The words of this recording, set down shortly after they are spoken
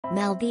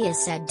Mel B is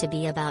said to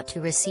be about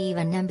to receive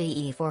an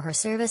MBE for her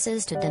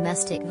services to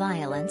domestic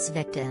violence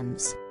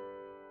victims.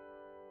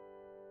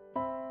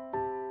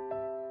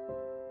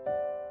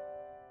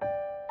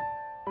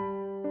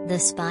 The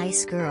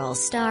Spice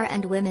Girls star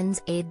and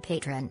Women's Aid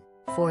patron,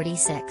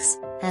 46,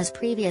 has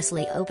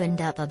previously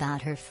opened up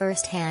about her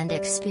first-hand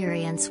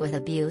experience with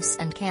abuse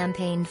and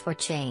campaigned for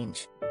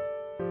change.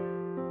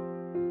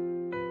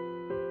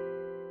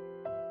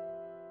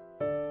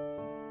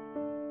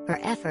 Her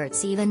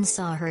efforts even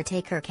saw her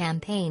take her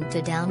campaign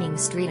to Downing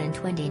Street in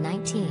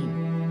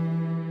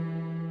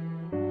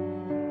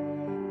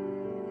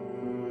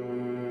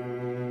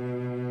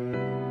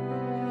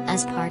 2019.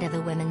 As part of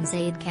a Women's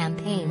Aid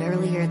campaign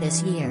earlier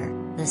this year,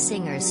 the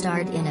singer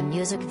starred in a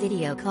music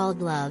video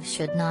called Love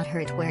Should Not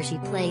Hurt, where she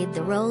played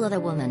the role of a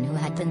woman who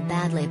had been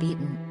badly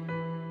beaten.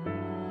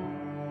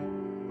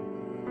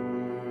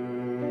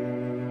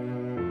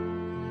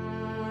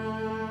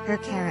 Her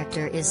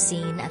character is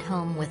seen at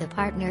home with a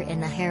partner in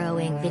the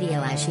harrowing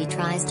video as she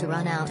tries to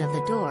run out of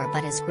the door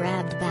but is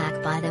grabbed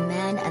back by the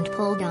man and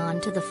pulled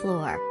onto the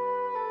floor.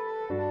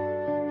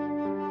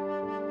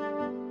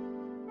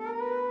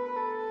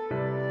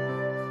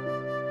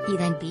 He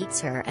then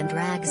beats her and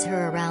drags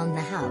her around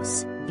the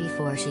house,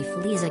 before she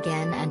flees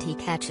again, and he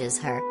catches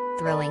her,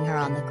 throwing her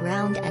on the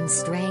ground and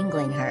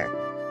strangling her.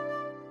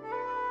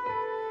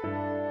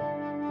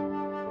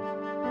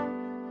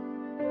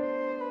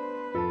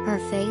 Her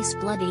face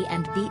bloody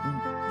and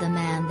beaten, the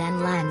man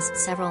then lands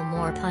several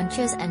more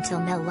punches until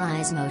Mel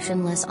lies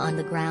motionless on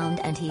the ground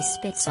and he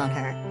spits on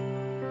her.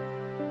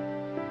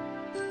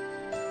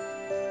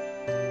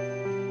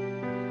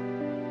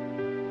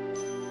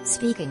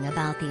 Speaking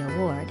about the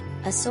award,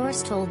 a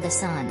source told The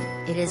Sun,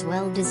 "It is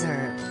well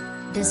deserved.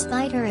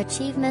 Despite her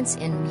achievements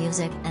in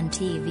music and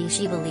TV,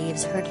 she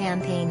believes her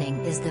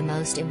campaigning is the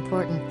most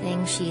important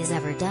thing she's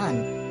ever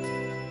done."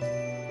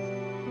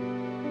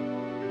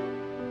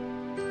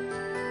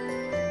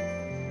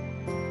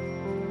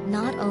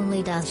 Not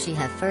only does she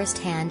have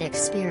first-hand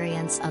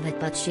experience of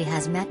it, but she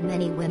has met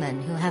many women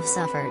who have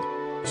suffered.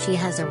 She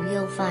has a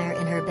real fire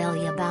in her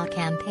belly about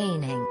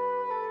campaigning.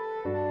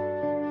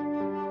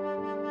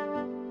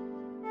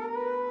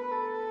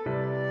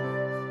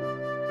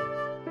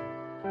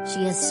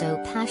 She is so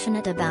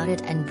passionate about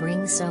it and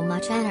brings so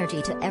much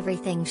energy to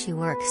everything she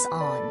works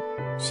on.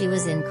 She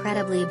was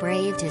incredibly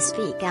brave to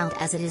speak out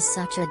as it is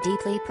such a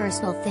deeply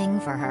personal thing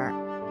for her.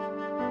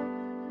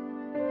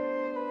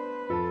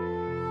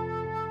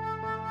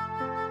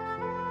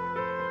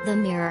 The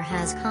Mirror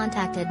has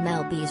contacted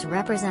Mel B's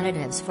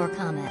representatives for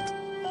comment.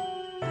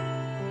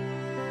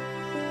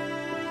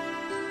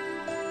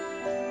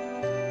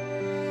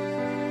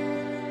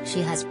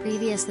 She has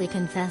previously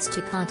confessed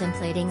to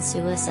contemplating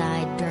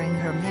suicide during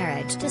her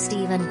marriage to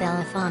Stephen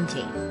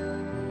Belafonte.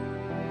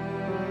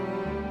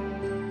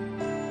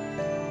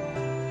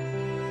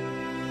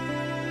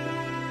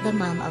 The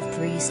mum of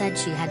three said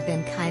she had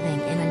been caving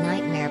in a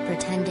nightmare,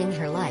 pretending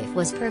her life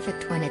was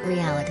perfect when in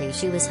reality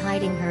she was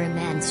hiding her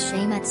immense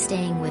shame at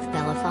staying with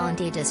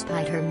Belafonte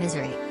despite her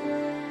misery.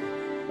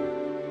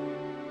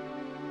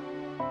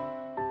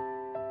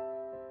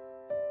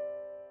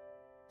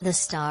 The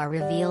star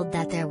revealed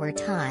that there were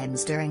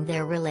times during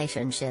their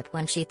relationship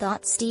when she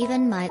thought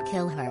Stephen might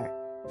kill her.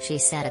 She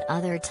said at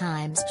other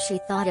times she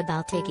thought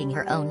about taking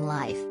her own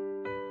life.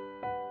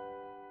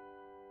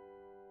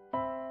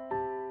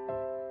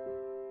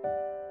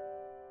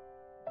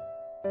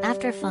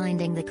 After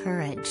finding the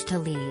courage to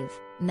leave,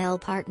 Mel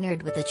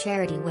partnered with the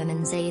charity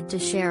Women's Aid to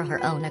share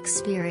her own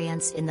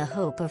experience in the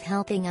hope of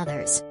helping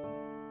others.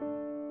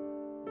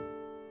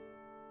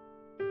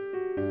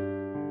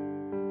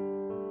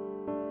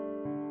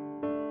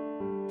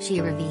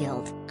 She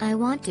revealed, "I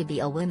want to be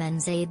a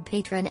Women's Aid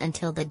patron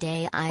until the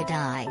day I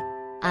die.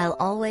 I'll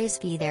always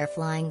be there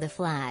flying the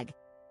flag."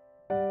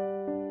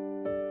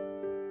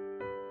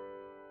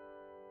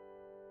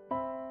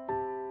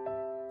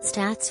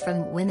 Stats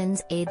from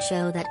Women's Aid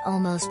show that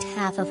almost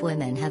half of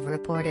women have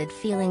reported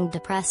feeling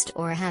depressed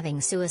or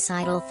having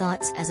suicidal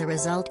thoughts as a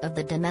result of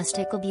the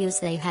domestic abuse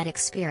they had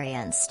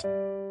experienced.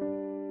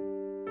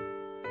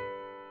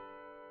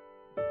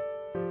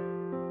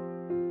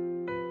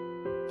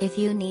 If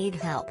you need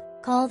help,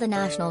 call the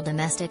National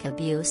Domestic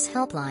Abuse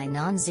Helpline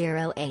on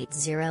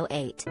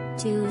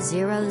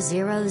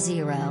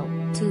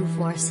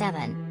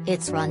 0808-2000-247.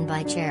 It's run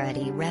by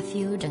Charity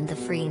Refuge and the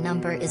free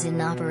number is in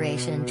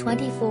operation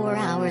 24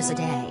 hours a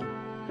day.